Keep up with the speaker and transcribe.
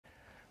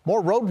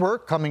More road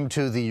work coming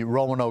to the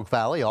Roanoke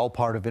Valley, all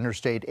part of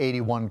Interstate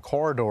 81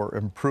 corridor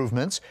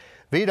improvements.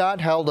 VDOT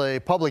held a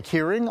public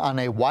hearing on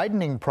a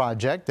widening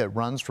project that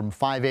runs from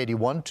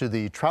 581 to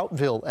the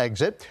Troutville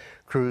exit.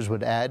 Crews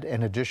would add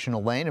an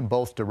additional lane in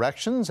both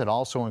directions. It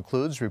also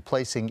includes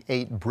replacing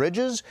 8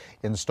 bridges,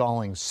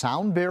 installing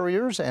sound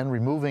barriers, and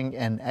removing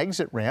an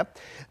exit ramp.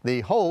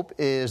 The hope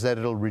is that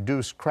it'll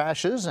reduce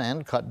crashes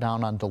and cut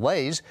down on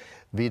delays.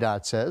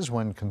 VDOT says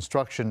when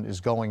construction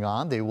is going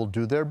on, they will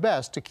do their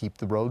best to keep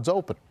the roads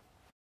open.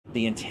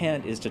 The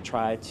intent is to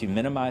try to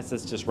minimize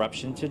this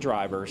disruption to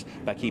drivers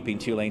by keeping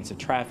 2 lanes of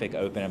traffic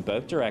open in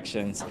both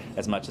directions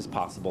as much as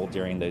possible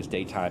during those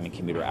daytime and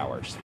commuter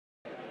hours.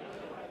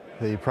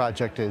 The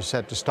project is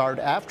set to start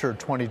after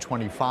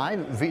 2025.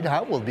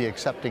 VDOT will be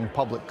accepting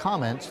public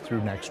comments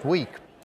through next week.